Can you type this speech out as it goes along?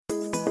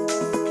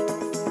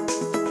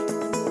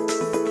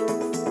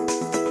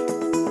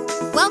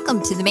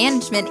Welcome to the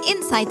Management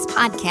Insights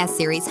podcast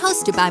series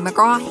hosted by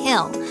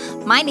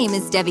McGraw-Hill. My name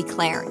is Debbie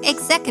Clare,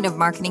 Executive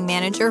Marketing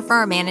Manager for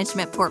our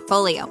management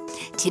portfolio.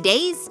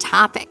 Today's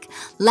topic,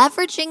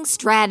 leveraging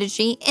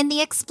strategy in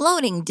the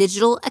exploding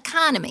digital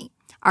economy.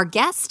 Our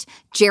guest,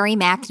 Jerry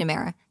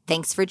McNamara.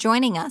 Thanks for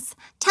joining us.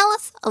 Tell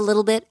us a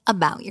little bit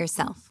about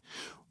yourself.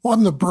 Well,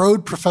 I'm the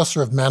Broad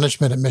Professor of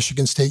Management at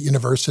Michigan State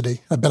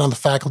University. I've been on the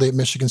faculty at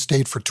Michigan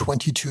State for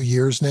 22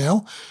 years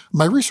now.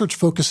 My research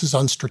focuses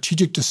on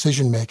strategic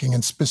decision-making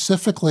and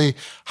specifically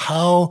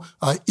how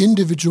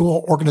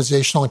individual,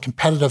 organizational, and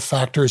competitive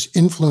factors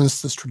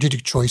influence the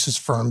strategic choices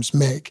firms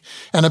make.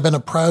 And I've been a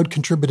proud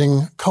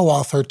contributing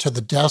co-author to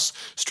the DES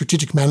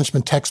Strategic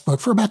Management textbook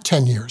for about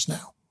 10 years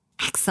now.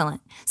 Excellent.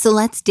 So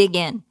let's dig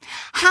in.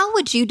 How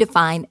would you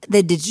define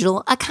the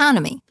digital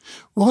economy?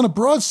 Well, in a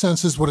broad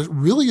sense, what it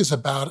really is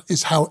about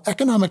is how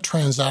economic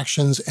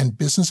transactions and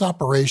business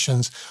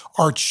operations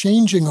are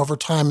changing over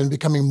time and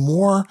becoming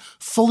more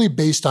fully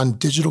based on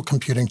digital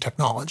computing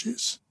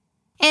technologies.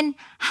 And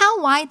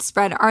how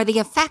widespread are the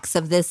effects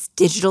of this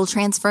digital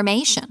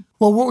transformation?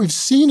 Well, what we've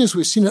seen is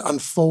it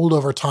unfold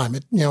over time.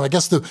 I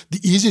guess the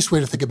easiest way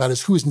to think about it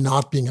is who is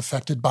not being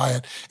affected by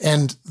it.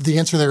 And the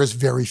answer there is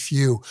very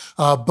few.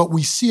 But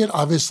we see it,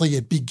 obviously,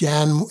 it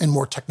began in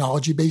more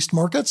technology-based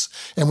markets.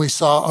 And we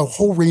saw a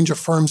whole range of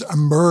firms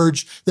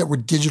emerge that were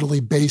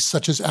digitally based,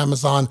 such as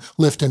Amazon,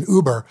 Lyft, and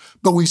Uber.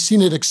 But we've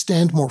seen it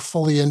extend more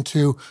fully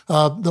into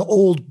the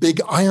old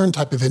big iron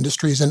type of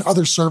industries and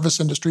other service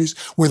industries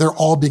where they're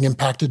all being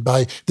impacted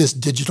by this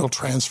digital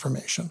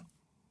transformation.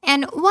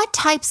 And what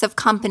types of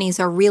companies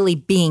are really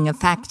being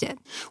affected?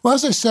 Well,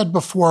 as I said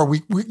before,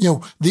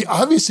 the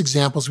obvious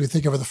examples we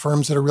think of are the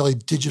firms that are really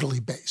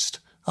digitally based.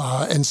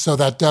 And so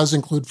that does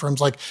include firms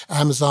like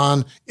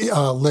Amazon,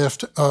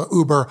 Lyft,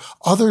 Uber,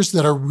 others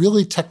that are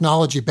really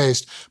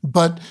technology-based.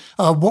 But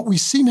what we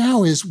see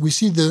now is we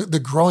see the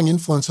growing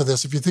influence of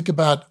this. If you think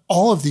about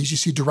all of these, you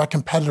see direct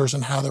competitors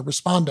and how they're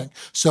responding.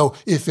 So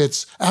if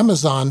it's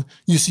Amazon,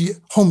 you see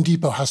Home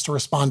Depot has to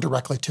respond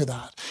directly to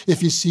that.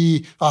 If you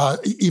see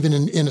even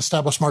in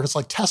established markets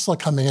like Tesla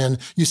coming in,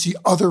 you see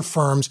other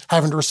firms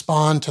having to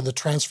respond to the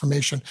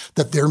transformation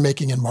that they're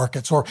making in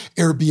markets. Or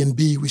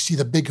Airbnb, we see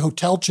the big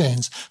hotel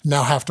chains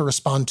now have to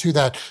respond to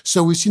that.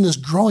 So we've seen this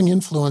growing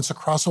influence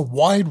across a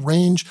wide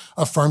range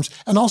of firms.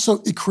 And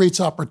also it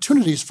creates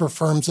opportunities for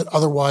firms that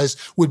otherwise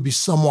would be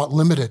somewhat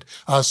limited.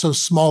 So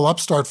small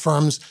upstart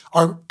firms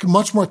are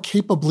much more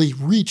capably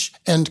reach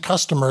end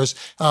customers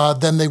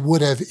than they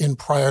would have in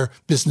prior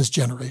business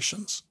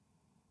generations.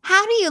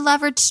 How do you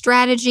leverage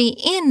strategy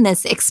in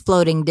this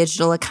exploding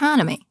digital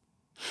economy?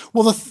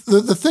 Well,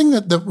 the thing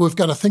that we've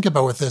got to think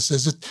about with this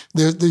is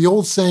the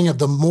old saying of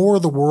the more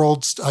the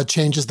world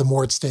changes, the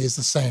more it stays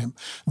the same.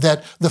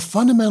 That the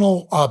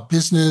fundamental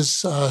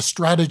business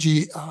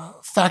strategy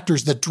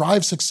factors that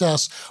drive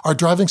success are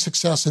driving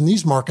success in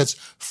these markets.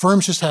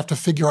 Firms just have to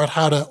figure out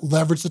how to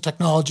leverage the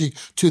technology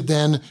to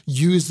then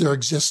use their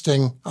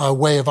existing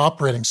way of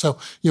operating. So,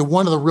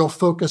 one of the real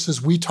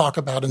focuses we talk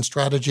about in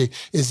strategy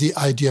is the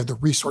idea of the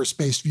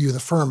resource-based view of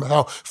the firm,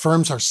 how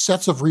firms are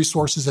sets of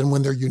resources, and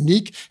when they're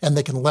unique and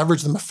they can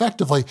leverage them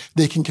effectively,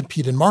 they can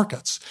compete in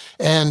markets.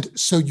 And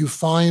so you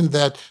find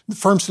that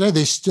firms today,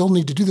 they still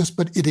need to do this,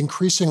 but it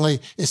increasingly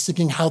is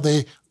thinking how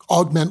they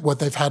augment what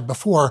they've had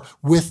before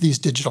with these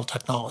digital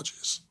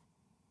technologies.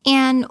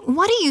 And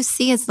what do you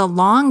see as the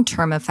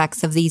long-term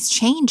effects of these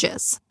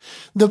changes?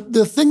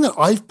 The thing that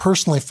I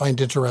personally find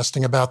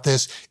interesting about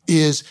this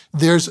is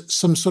there's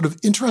some sort of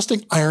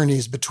interesting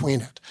ironies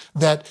between it.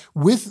 That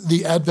with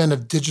the advent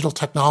of digital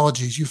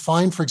technologies, you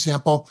find, for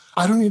example,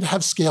 I don't need to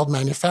have scaled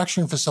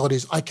manufacturing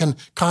facilities. I can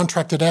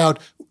contract it out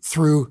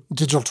through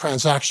digital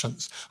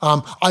transactions.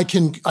 I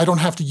don't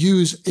have to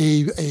use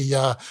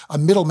a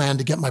middleman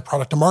to get my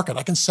product to market.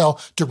 I can sell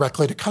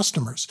directly to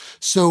customers.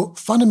 So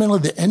fundamentally,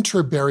 the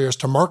entry barriers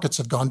to markets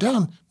have gone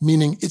down,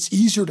 meaning it's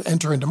easier to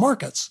enter into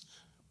markets.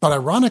 But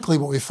ironically,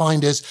 what we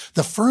find is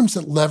the firms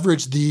that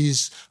leverage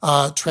these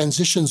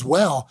transitions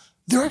well,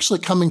 they're actually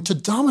coming to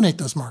dominate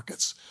those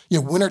markets.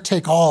 Winner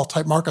take all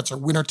type markets or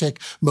winner take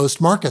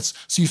most markets.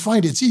 So you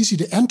find it's easy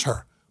to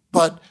enter.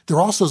 But there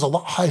also is a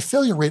high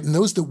failure rate, and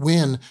those that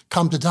win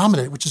come to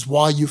dominate, which is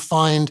why you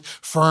find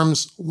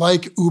firms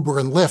like Uber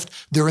and Lyft,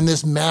 they're in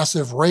this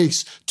massive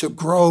race to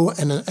grow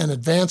and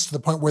advance to the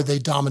point where they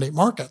dominate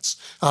markets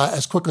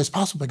as quickly as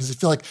possible, because they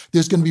feel like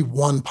there's going to be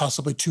one,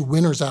 possibly two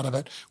winners out of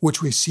it,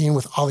 which we've seen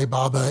with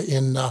Alibaba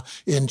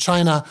in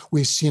China.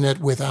 We've seen it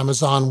with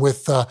Amazon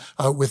with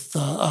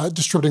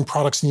distributing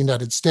products in the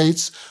United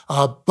States.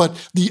 But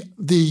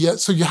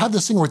so you have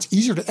this thing where it's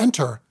easier to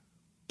enter,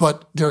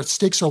 but their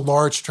stakes are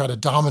large to try to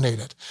dominate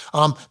it.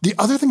 The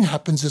other thing that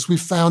happens is we've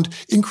found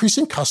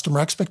increasing customer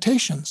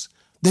expectations.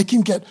 They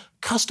can get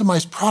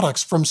customized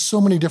products from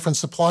so many different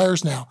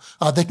suppliers now.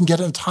 They can get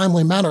in a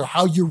timely manner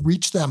how you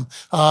reach them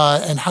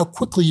and how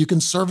quickly you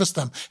can service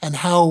them and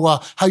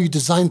how you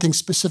design things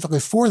specifically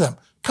for them.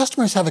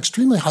 customers have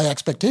extremely high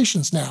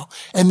expectations now.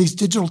 And these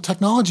digital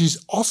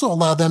technologies also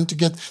allow them to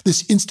get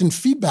this instant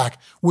feedback,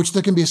 which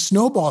there can be a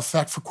snowball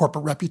effect for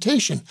corporate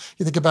reputation.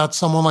 You think about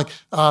someone like,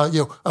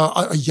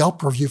 a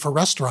Yelp review for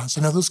restaurants.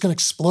 I know those can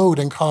explode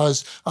and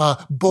cause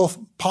both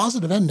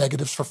positive and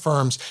negatives for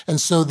firms. And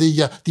so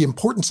the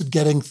importance of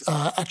getting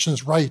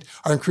actions right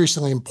are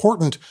increasingly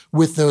important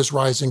with those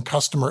rising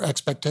customer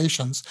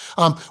expectations.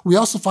 We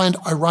also find,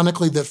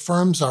 ironically, that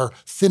firms are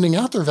thinning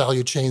out their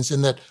value chains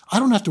in that I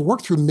don't have to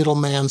work through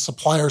middleman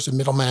suppliers and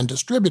middleman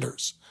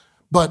distributors,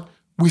 but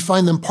we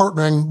find them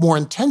partnering more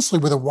intensely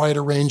with a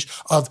wider range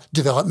of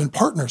development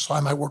partners. So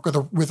I might work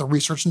with a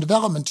research and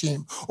development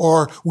team,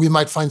 or we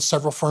might find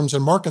several firms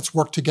and markets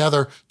work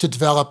together to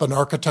develop an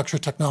architecture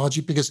technology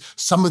because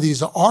some of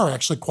these are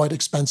actually quite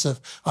expensive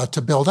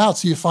to build out.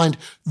 So you find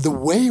the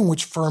way in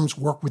which firms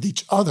work with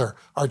each other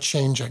are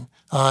changing.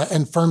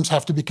 And firms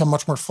have to become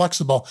much more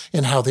flexible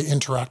in how they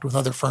interact with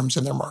other firms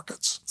in their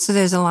markets. So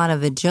there's a lot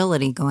of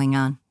agility going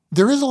on.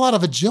 There is a lot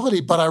of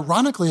agility, but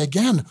ironically,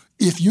 again,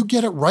 if you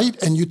get it right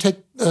and you take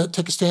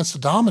a stance to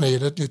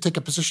dominate it, you take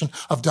a position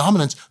of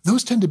dominance,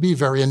 those tend to be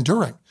very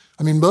enduring.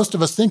 I mean, most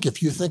of us think,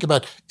 if you think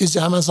about, is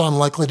Amazon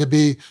likely to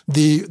be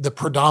the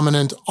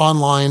predominant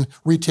online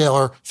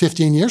retailer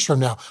 15 years from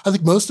now? I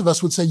think most of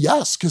us would say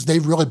yes, because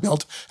they've really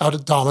built out a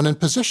dominant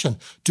position.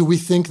 Do we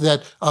think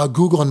that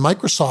Google and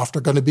Microsoft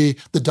are going to be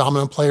the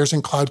dominant players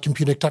in cloud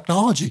computing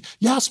technology?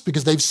 Yes,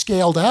 because they've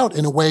scaled out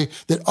in a way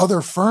that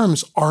other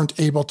firms aren't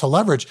able to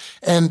leverage.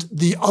 And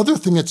the other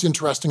thing that's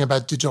interesting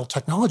about digital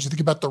technology,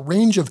 think about the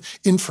range of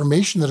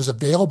information that is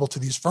available to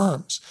these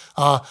firms,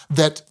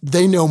 that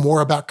they know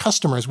more about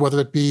customers, whether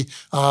it be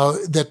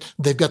that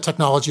they've got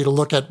technology to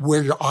look at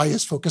where your eye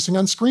is focusing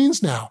on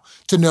screens now,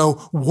 to know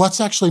what's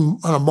actually,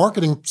 on a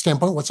marketing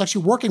standpoint, what's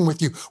actually working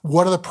with you,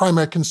 what are the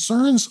primary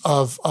concerns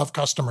of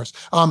customers,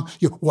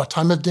 what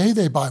time of day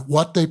they buy,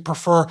 what they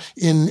prefer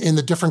in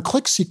the different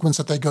click sequence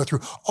that they go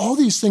through. All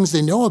these things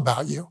they know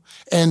about you,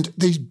 and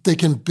they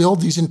can build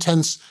these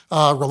intense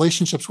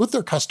relationships with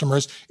their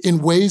customers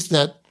in ways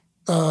that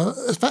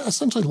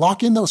essentially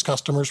lock in those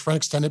customers for an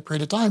extended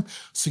period of time.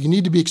 So you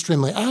need to be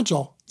extremely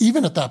agile,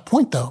 even at that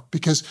point, though,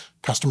 because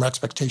customer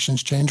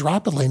expectations change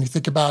rapidly. And you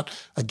think about,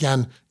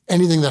 again,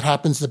 anything that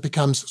happens that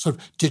becomes sort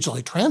of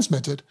digitally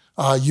transmitted,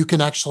 you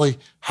can actually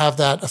have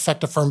that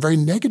affect a firm very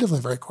negatively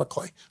very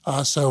quickly.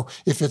 So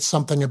if it's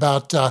something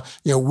about,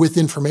 with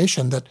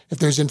information, that if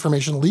there's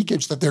information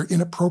leakage, that they're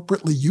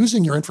inappropriately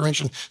using your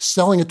information,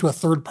 selling it to a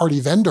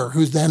third-party vendor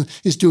who then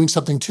is doing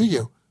something to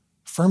you,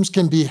 firms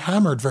can be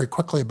hammered very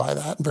quickly by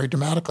that and very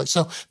dramatically.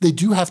 So they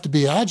do have to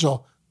be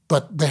agile,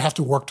 but they have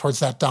to work towards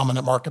that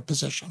dominant market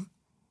position.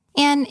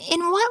 And in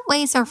what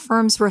ways are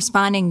firms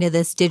responding to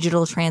this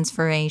digital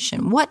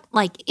transformation? What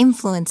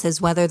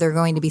influences whether they're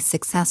going to be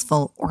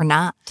successful or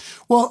not?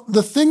 Well,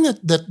 the thing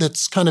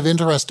that's kind of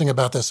interesting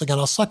about this, again,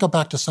 I'll cycle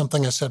back to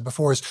something I said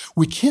before, is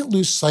we can't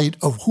lose sight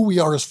of who we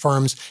are as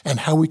firms and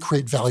how we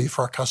create value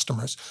for our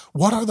customers.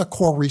 What are the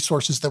core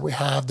resources that we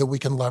have that we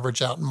can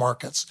leverage out in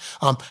markets?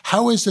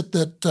 How is it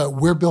that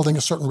we're building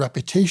a certain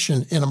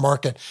reputation in a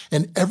market,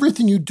 and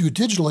everything you do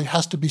digitally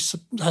has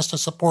to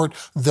support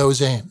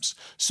those aims?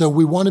 So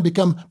we want to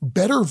become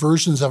better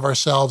versions of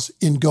ourselves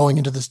in going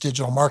into this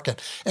digital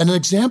market. And an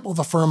example of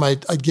a firm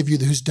I'd give you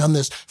who's done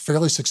this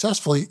fairly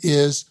successfully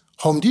is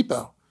Home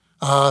Depot.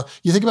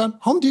 You think about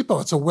Home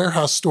Depot; it's a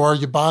warehouse store.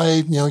 You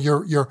buy,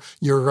 your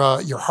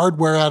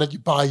hardware at it. You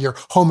buy your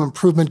home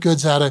improvement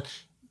goods at it.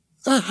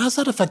 How's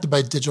that affected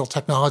by digital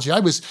technology? I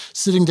was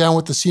sitting down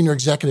with the senior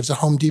executives at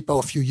Home Depot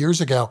a few years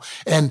ago,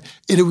 and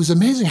it was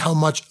amazing how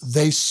much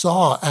they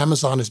saw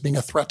Amazon as being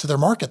a threat to their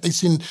market. They'd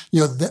seen,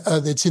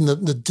 they'd seen the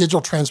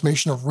digital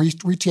transformation of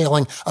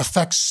retailing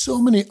affect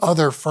so many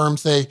other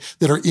firms that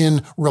are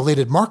in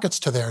related markets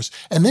to theirs,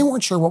 and they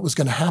weren't sure what was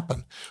going to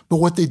happen. But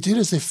what they did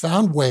is they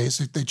found ways.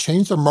 They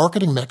changed their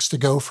marketing mix to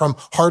go from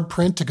hard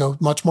print to go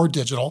much more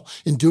digital.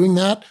 In doing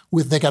that,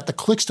 they got the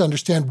clicks to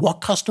understand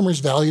what customers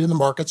valued in the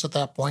markets at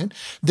that point.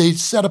 They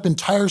set up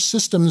entire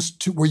systems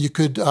where you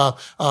could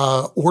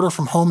order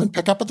from home and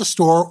pick up at the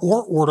store,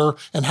 or order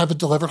and have it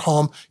delivered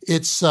home.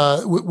 It's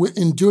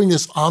in doing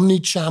this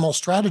omni-channel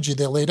strategy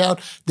they laid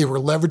out, they were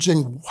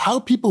leveraging how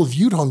people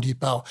viewed Home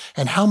Depot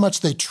and how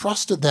much they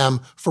trusted them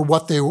for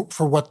what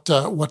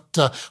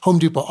Home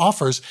Depot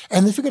offers,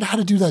 and they figured out how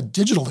to do that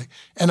digitally.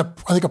 And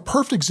I think a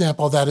perfect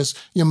example of that is,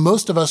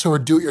 most of us who are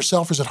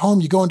do-it-yourselfers at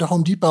home, you go into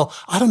Home Depot,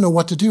 I don't know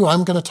what to do.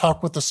 I'm going to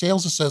talk with the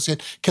sales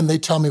associate. Can they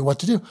tell me what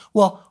to do?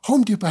 Well,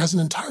 Home Depot has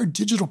an entire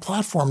digital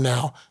platform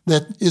now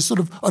that is sort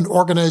of an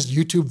organized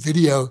YouTube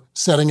video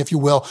setting, if you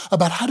will,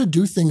 about how to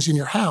do things in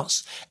your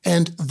house.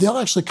 And they'll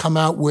actually come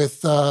out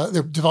with,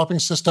 they're developing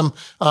a system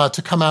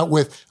to come out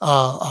with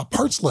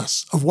parts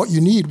lists of what you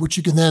need, which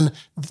you can then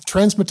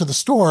transmit to the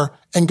store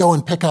and go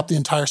and pick up the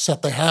entire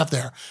set they have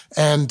there.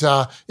 And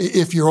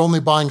if you're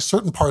only buying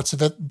certain parts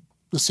of it,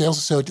 the sales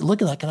associate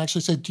looking at that can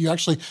actually say, do you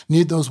actually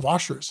need those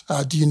washers?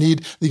 Do you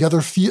need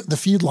the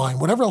feed line?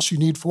 Whatever else you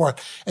need for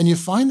it. And you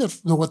find that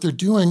what they're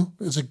doing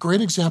is a great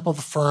example of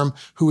a firm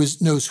who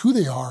knows who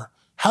they are,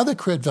 how they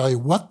create value,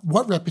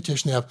 what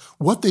reputation they have,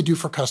 what they do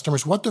for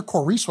customers, what their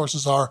core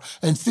resources are,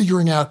 and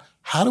figuring out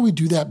how do we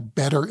do that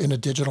better in a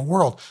digital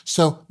world.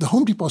 So the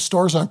Home Depot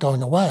stores aren't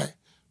going away,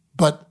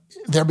 but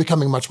they're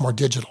becoming much more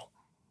digital.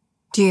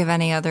 Do you have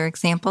any other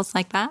examples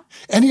like that?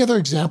 Any other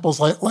examples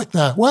like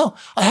that? Well,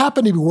 I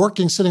happen to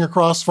be sitting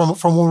across from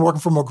when we're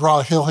working from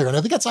McGraw-Hill here. And I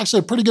think that's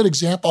actually a pretty good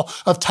example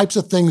of types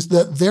of things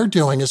that they're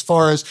doing as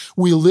far as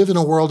we live in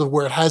a world of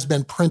where it has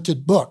been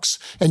printed books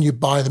and you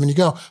buy them and you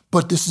go.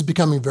 But this is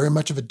becoming very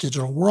much of a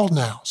digital world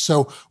now.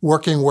 So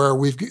working where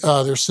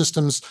there's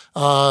systems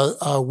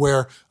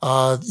where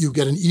you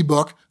get an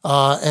ebook,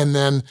 and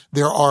then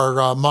there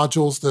are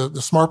modules,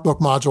 the Smart Book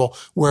module,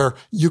 where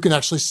you can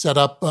actually set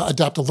up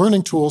adaptive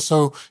learning tools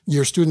so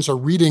your students are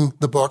reading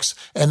the books,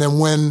 and then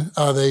when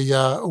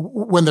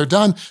they're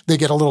done, they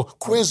get a little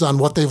quiz on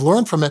what they've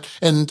learned from it,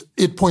 and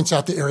it points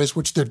out the areas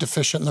which they're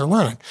deficient in their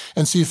learning.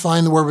 And so you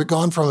find where we've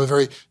gone from a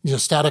very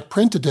static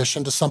print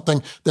edition to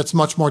something that's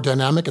much more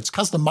dynamic. It's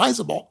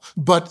customizable,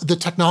 but the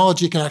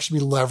technology can actually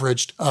be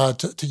leveraged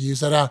to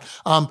use that out.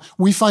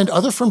 We find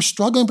other firms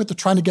struggling, but they're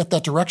trying to get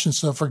that direction.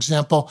 So, for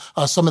example,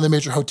 some of the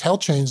major hotel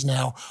chains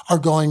now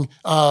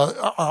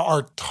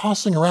are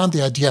tossing around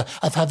the idea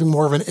of having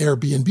more of an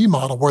Airbnb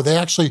model where they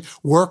actually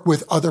work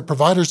with other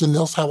providers, and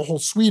they'll have a whole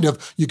suite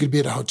of, you could be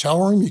at a hotel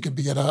room, you could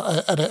be at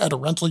a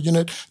rental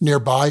unit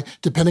nearby,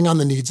 depending on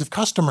the needs of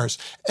customers.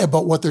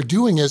 But what they're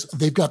doing is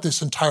they've got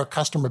this entire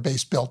customer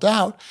base built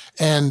out,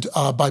 and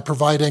by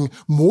providing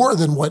more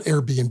than what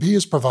Airbnb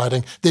is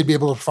providing, they'd be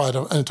able to provide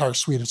an entire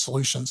suite of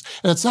solutions.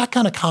 And it's that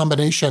kind of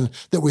combination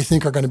that we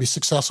think are going to be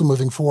successful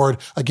moving forward.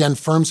 Again,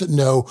 firms that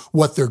know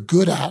what they're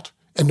good at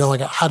and knowing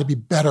how to be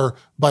better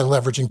by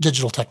leveraging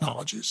digital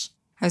technologies.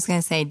 I was going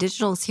to say,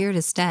 digital is here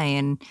to stay,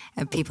 and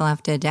people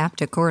have to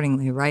adapt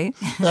accordingly, right?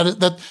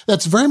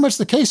 That's very much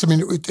the case. I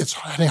mean, it's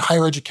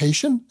higher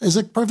education is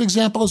a perfect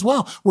example as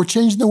well. We're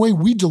changing the way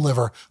we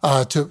deliver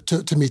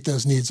to meet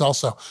those needs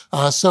also.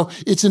 So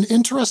it's an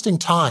interesting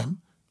time,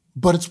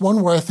 but it's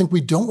one where I think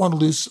we don't want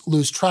to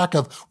lose track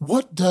of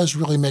what does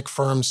really make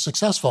firms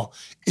successful.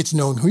 It's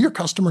knowing who your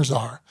customers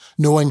are,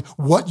 knowing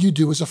what you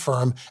do as a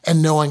firm,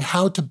 and knowing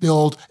how to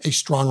build a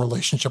strong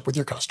relationship with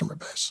your customer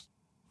base.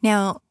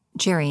 Now,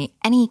 Jerry,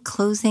 any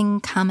closing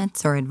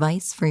comments or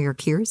advice for your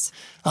peers?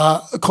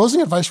 Closing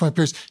advice for my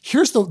peers.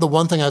 Here's the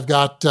one thing I've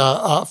got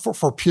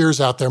for peers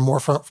out there, more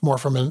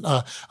from an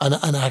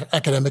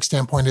academic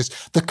standpoint, is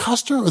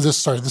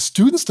the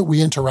students that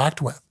we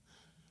interact with.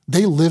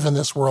 They live in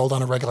this world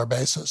on a regular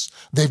basis.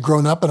 They've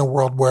grown up in a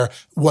world where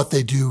what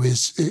they do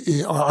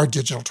are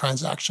digital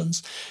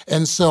transactions.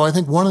 And so I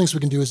think one of the things we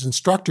can do as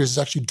instructors is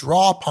actually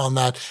draw upon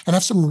that and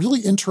have some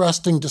really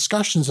interesting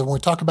discussions. And when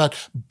we talk about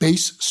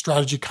base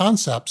strategy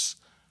concepts,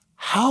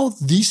 how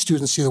these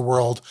students see the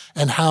world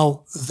and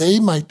how they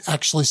might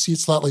actually see it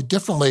slightly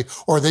differently,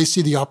 or they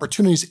see the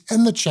opportunities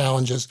and the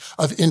challenges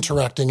of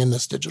interacting in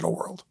this digital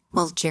world.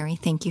 Well, Jerry,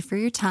 thank you for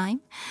your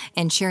time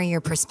and sharing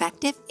your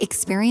perspective,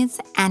 experience,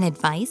 and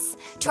advice.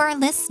 To our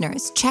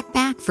listeners, check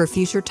back for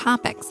future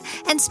topics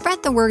and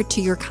spread the word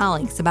to your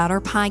colleagues about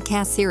our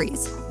podcast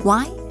series.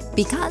 Why?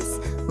 Because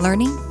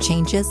learning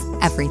changes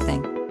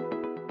everything.